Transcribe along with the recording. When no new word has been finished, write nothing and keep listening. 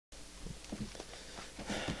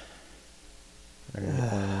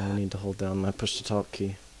need to hold down my push-to-talk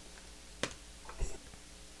key.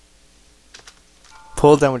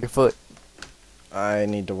 Pull it down with your foot. I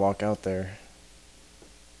need to walk out there.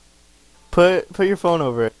 Put your phone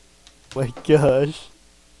over it. Oh my gosh.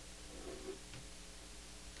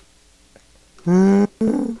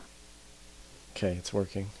 Okay, it's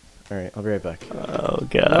working. Alright, I'll be right back. Oh No, it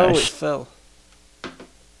gosh. fell.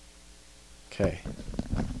 Okay.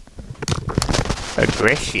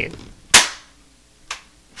 Aggression.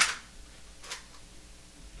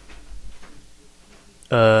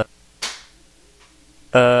 Uh.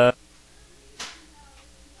 Uh.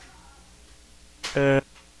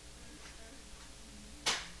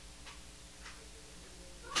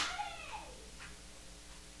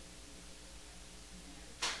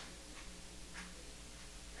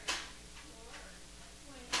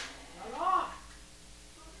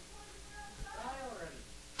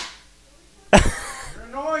 You're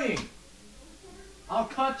annoying! I'll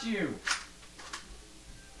cut you!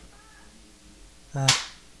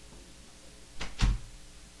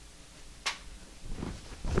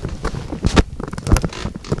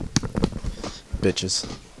 Bitches.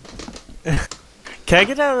 Can I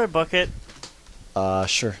get out of their bucket?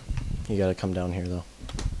 Sure. You gotta come down here, though.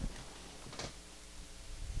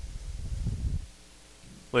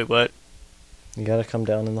 Wait, what? You gotta come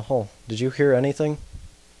down in the hole. Did you hear anything?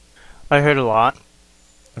 I heard a lot.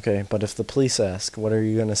 Okay, but if the police ask, what are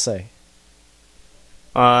you gonna say?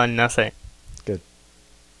 Nothing. Good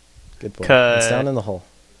boy. Cut. It's down in the hole.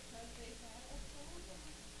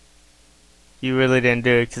 You really didn't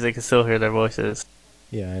do it because I can still hear their voices.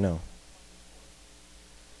 Yeah, I know.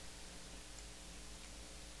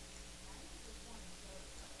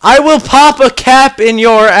 I will pop a cap in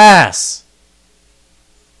your ass!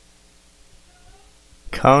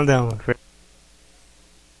 Calm down, Chris.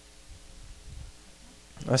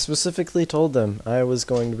 I specifically told them I was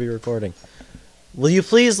going to be recording. Will you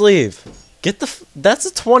please leave? Get the that's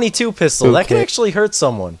a 22 pistol. That can Okay. actually hurt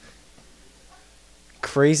someone.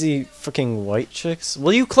 Crazy fucking white chicks.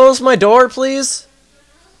 Will you close my door, please?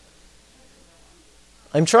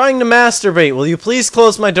 I'm trying to masturbate. Will you please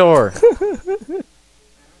close my door?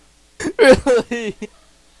 Really?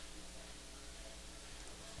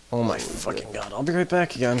 Oh my fucking god. I'll be right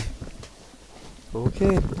back again.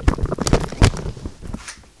 Okay.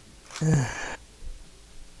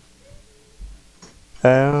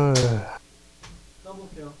 Double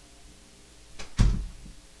kill.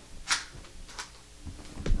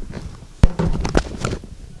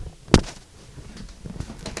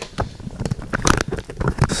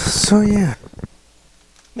 So yeah.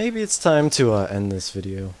 Maybe it's time to end this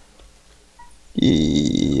video.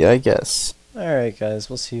 I guess. Alright guys,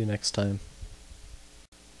 we'll see you next time.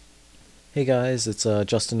 Hey guys, it's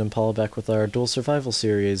Justin and Paul back with our Dual Survival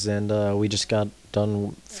series, and we just got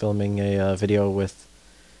done filming a video with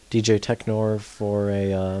DJ Technor for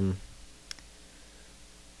a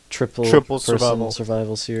triple person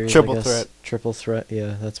survival series. Triple I guess. threat. Triple threat,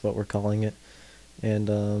 yeah, that's what we're calling it. And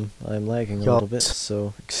I'm lagging a little bit,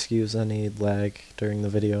 so excuse any lag during the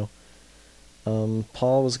video.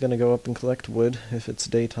 Paul was gonna go up and collect wood if it's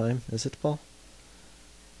daytime. Is it, Paul?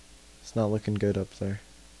 It's not looking good up there.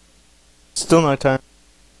 Still no time.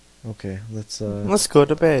 Okay, let's Let's go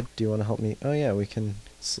to bed. do you want to help me? Oh yeah, we can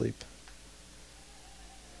sleep.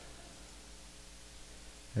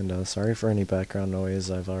 And sorry for any background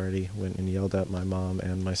noise. I've already went and yelled at my mom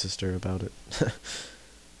and my sister about it.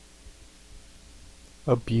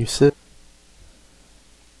 Abusive.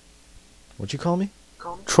 What'd you call me?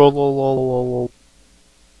 Trollolololol.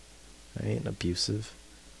 I ain't abusive.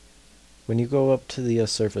 When you go up to the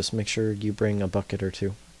surface, make sure you bring a bucket or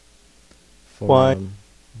two. For, Why?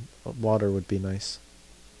 Water would be nice.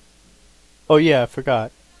 Oh yeah, I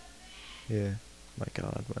forgot. Yeah. My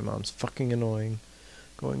god, my mom's fucking annoying.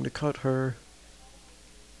 Going to cut her.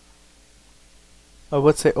 I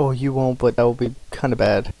would say, oh, you won't, but that would be kind of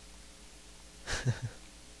bad.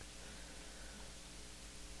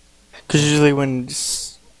 Because usually when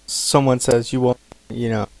someone says you won't, you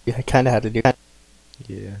know, you kind of have to do that.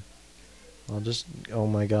 Yeah. I'll just... Oh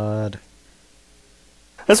my god.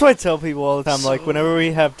 That's why I tell people all the time, like, whenever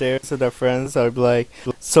we have dares with our friends, I'd be like,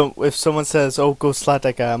 so if someone says, oh, go slap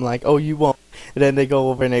that guy, I'm like, oh, you won't. And then they go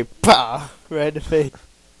over and they, pah, right in the face.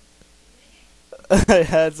 I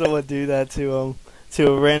had someone do that to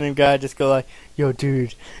a random guy, just go like, yo,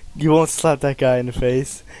 dude, you won't slap that guy in the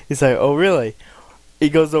face. He's like, oh, really? He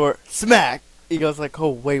goes over, smack. He goes like, oh,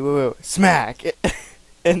 wait, smack.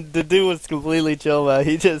 And the dude was completely chill about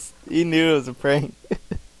it. He knew it was a prank.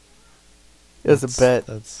 It was a bet.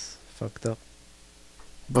 That's fucked up.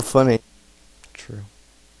 But funny. True.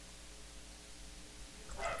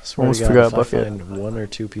 Swear Almost to God, forgot if I bucket. find 1 or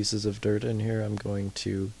 2 pieces of dirt in here, I'm going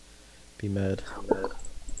to be mad.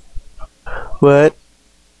 What?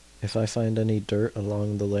 If I find any dirt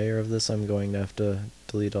along the layer of this, I'm going to have to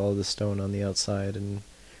delete all the stone on the outside and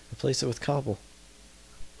replace it with cobble.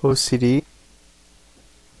 OCD?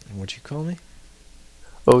 What'd you call me?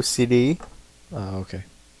 OCD? Oh, okay.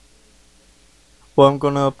 Well, I'm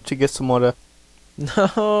going up to get some water.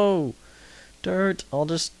 No! Dirt! I'll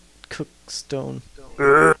just cook stone.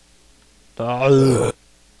 Or I'll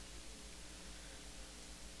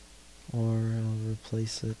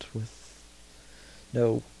replace it with...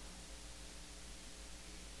 No.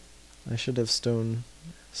 I should have stone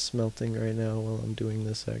smelting right now while I'm doing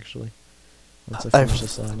this, actually. Once I finish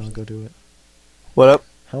this line, I'll go do it. What up?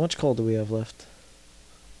 How much coal do we have left?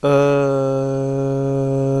 I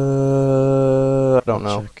don't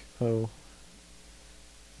know. Check. Oh.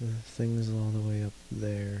 The thing's all the way up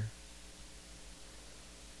there.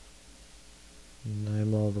 And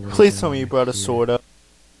I'm all the way Please down tell me you brought a here. sword up.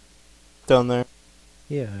 Down there.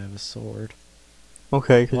 Yeah, I have a sword.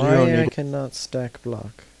 Okay, because you don't Why I need it. cannot stack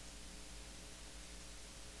block?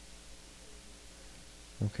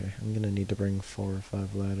 Okay, I'm gonna need to bring 4 or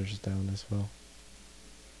 5 ladders down as well.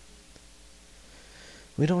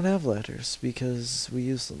 We don't have ladders because we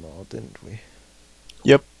used them all, didn't we?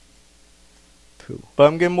 Yep. Pooh. But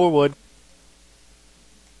I'm getting more wood.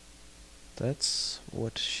 That's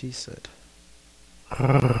what she said.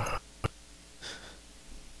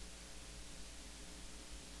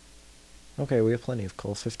 Okay, we have plenty of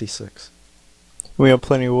coal, 56. We have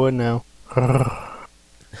plenty of wood now. I'm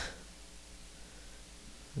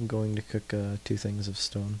going to cook 2 things of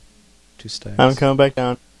stone. 2 stacks. I'm coming back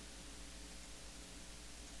down.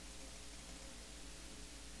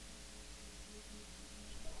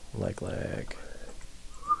 Lag.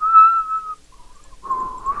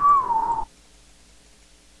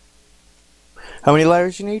 How many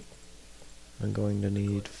ladders you need? I'm going to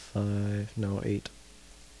need 5, no, 8.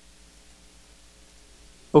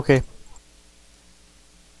 Okay.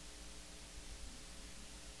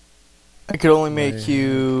 I could only make Lag.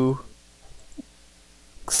 you...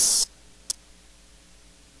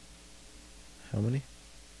 How many?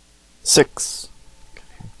 6. Okay.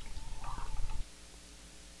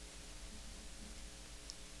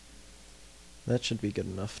 That should be good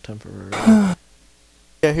enough temporarily.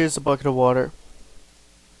 Yeah, here's a bucket of water.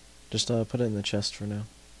 Just put it in the chest for now.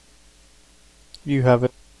 You have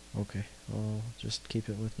it. Okay, I'll just keep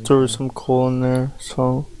it with me. Throw for now. some coal in there,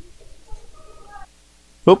 so...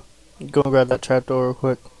 Oop! Go and grab that trapdoor real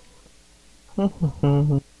quick.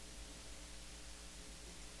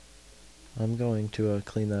 I'm going to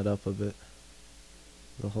clean that up a bit.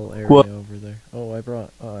 The whole area What? over there. Oh, I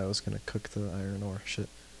was gonna cook the iron ore. Shit.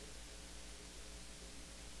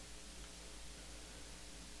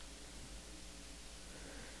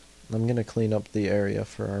 I'm gonna clean up the area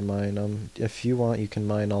for our mine. If you want, you can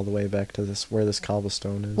mine all the way back to this where this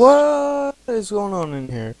cobblestone is. What is going on in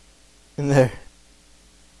here? In there.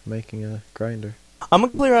 Making a grinder. I'm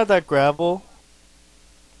gonna clear out that gravel.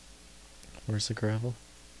 Where's the gravel?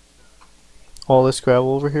 All this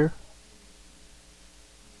gravel over here.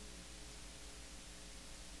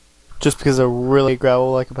 Just because I really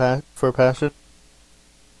gravel like for a passion.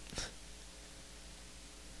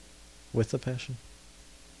 With a passion?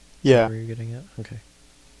 Yeah. Where are you getting at? Okay.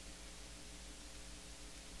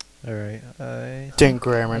 Alright, I Dang think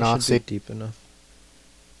grammar I should Nazi. be deep enough.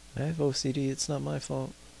 I have OCD, it's not my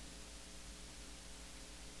fault.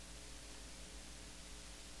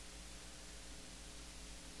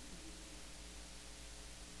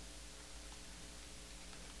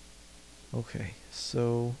 Okay,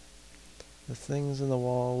 so the things in the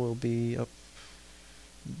wall will be up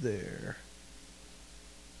there.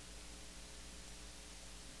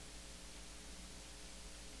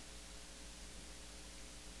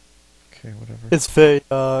 Okay, whatever. It's very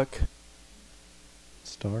dark.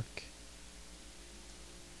 It's dark.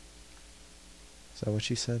 Is that what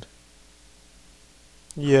she said?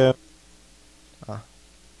 Yeah. Ah.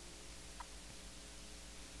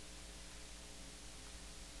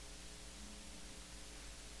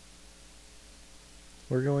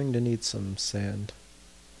 We're going to need some sand.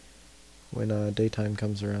 When daytime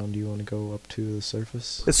comes around, do you want to go up to the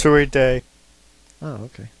surface? It's already day. Oh,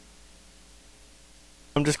 okay.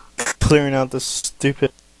 I'm just clearing out this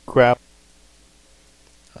stupid gravel.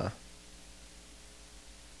 Ah.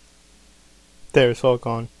 There, it's all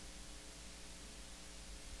gone.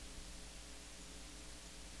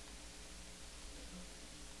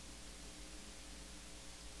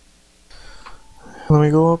 Let me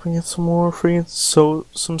go up and get some more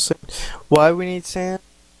some sand. Why we need sand?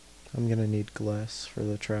 I'm gonna need glass for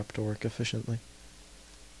the trap to work efficiently.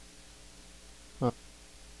 Huh.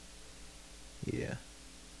 Yeah.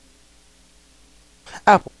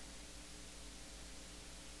 Apple.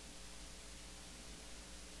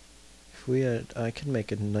 If we had, I could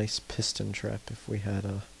make a nice piston trap if we had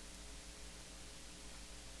a.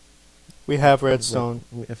 We have redstone.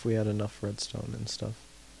 If we had enough redstone and stuff,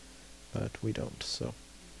 but we don't. So.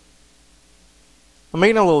 I'm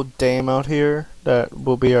making a little dam out here that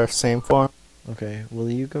will be our same farm. Okay. Will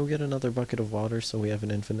you go get another bucket of water so we have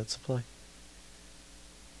an infinite supply?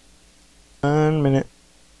 1 minute.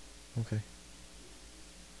 Okay.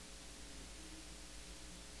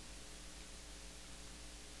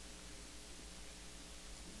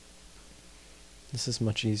 This is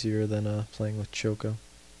much easier than playing with Choco.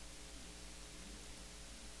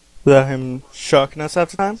 Without him shocking us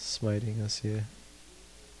after time. Smiting us, yeah.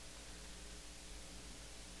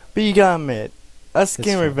 But you gotta admit, us It's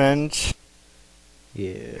getting fun. revenge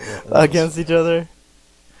Yeah. against each other.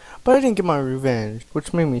 But I didn't get my revenge,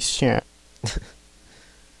 which made me sad.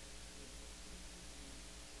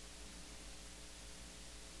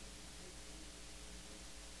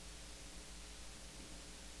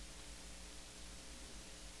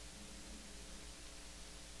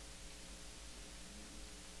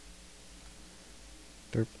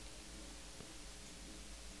 Derp.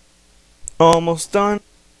 Almost done.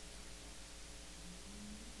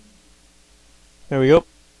 There we go.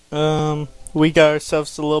 We got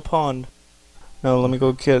ourselves a little pond. Now let me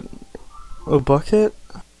go get a bucket.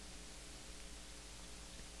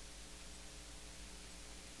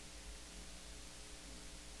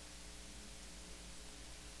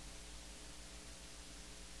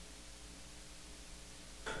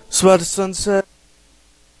 It's about to sunset.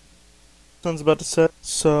 Sun's about to set,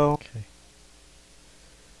 so... Okay.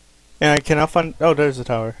 And I cannot find... Oh, there's the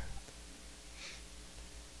tower.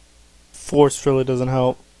 Force really doesn't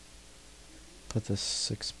help. Put this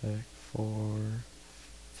 6 back. 4,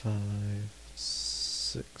 5,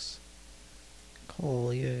 6.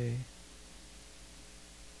 Cool, yay.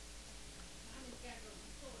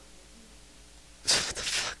 What the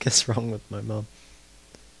fuck is wrong with my mom?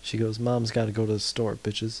 She goes, Mom's gotta go to the store,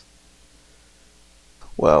 bitches.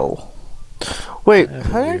 Well... Wait, I have a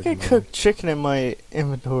how did I weird get mom. cooked chicken in my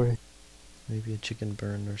inventory? Maybe a chicken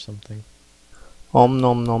burn or something. Nom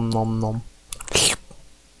nom nom nom nom.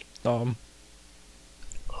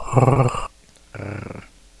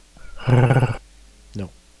 No.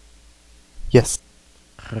 Yes.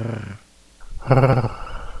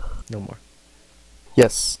 No more.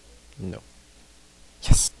 Yes. No.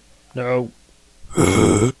 Yes. No.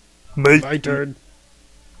 Mate. My turn.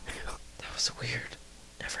 That was weird.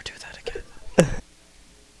 Never do that again.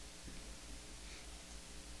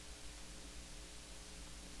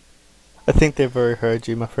 I think they've already heard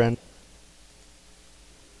you, my friend.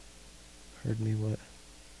 Heard me what?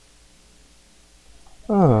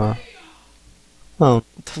 Oh. Oh.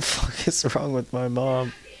 What the fuck is wrong with my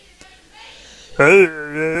mom?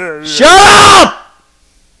 Shut Shut up!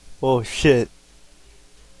 Oh shit.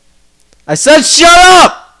 I said shut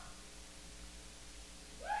up!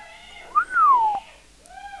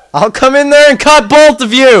 I'll come in there and cut both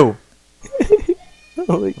of you!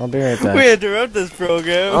 I'll be right back. We interrupt this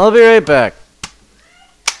program. I'll be right back.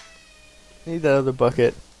 Need that other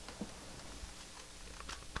bucket.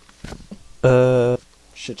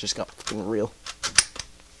 Shit just got fucking real.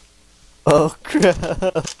 Oh crap.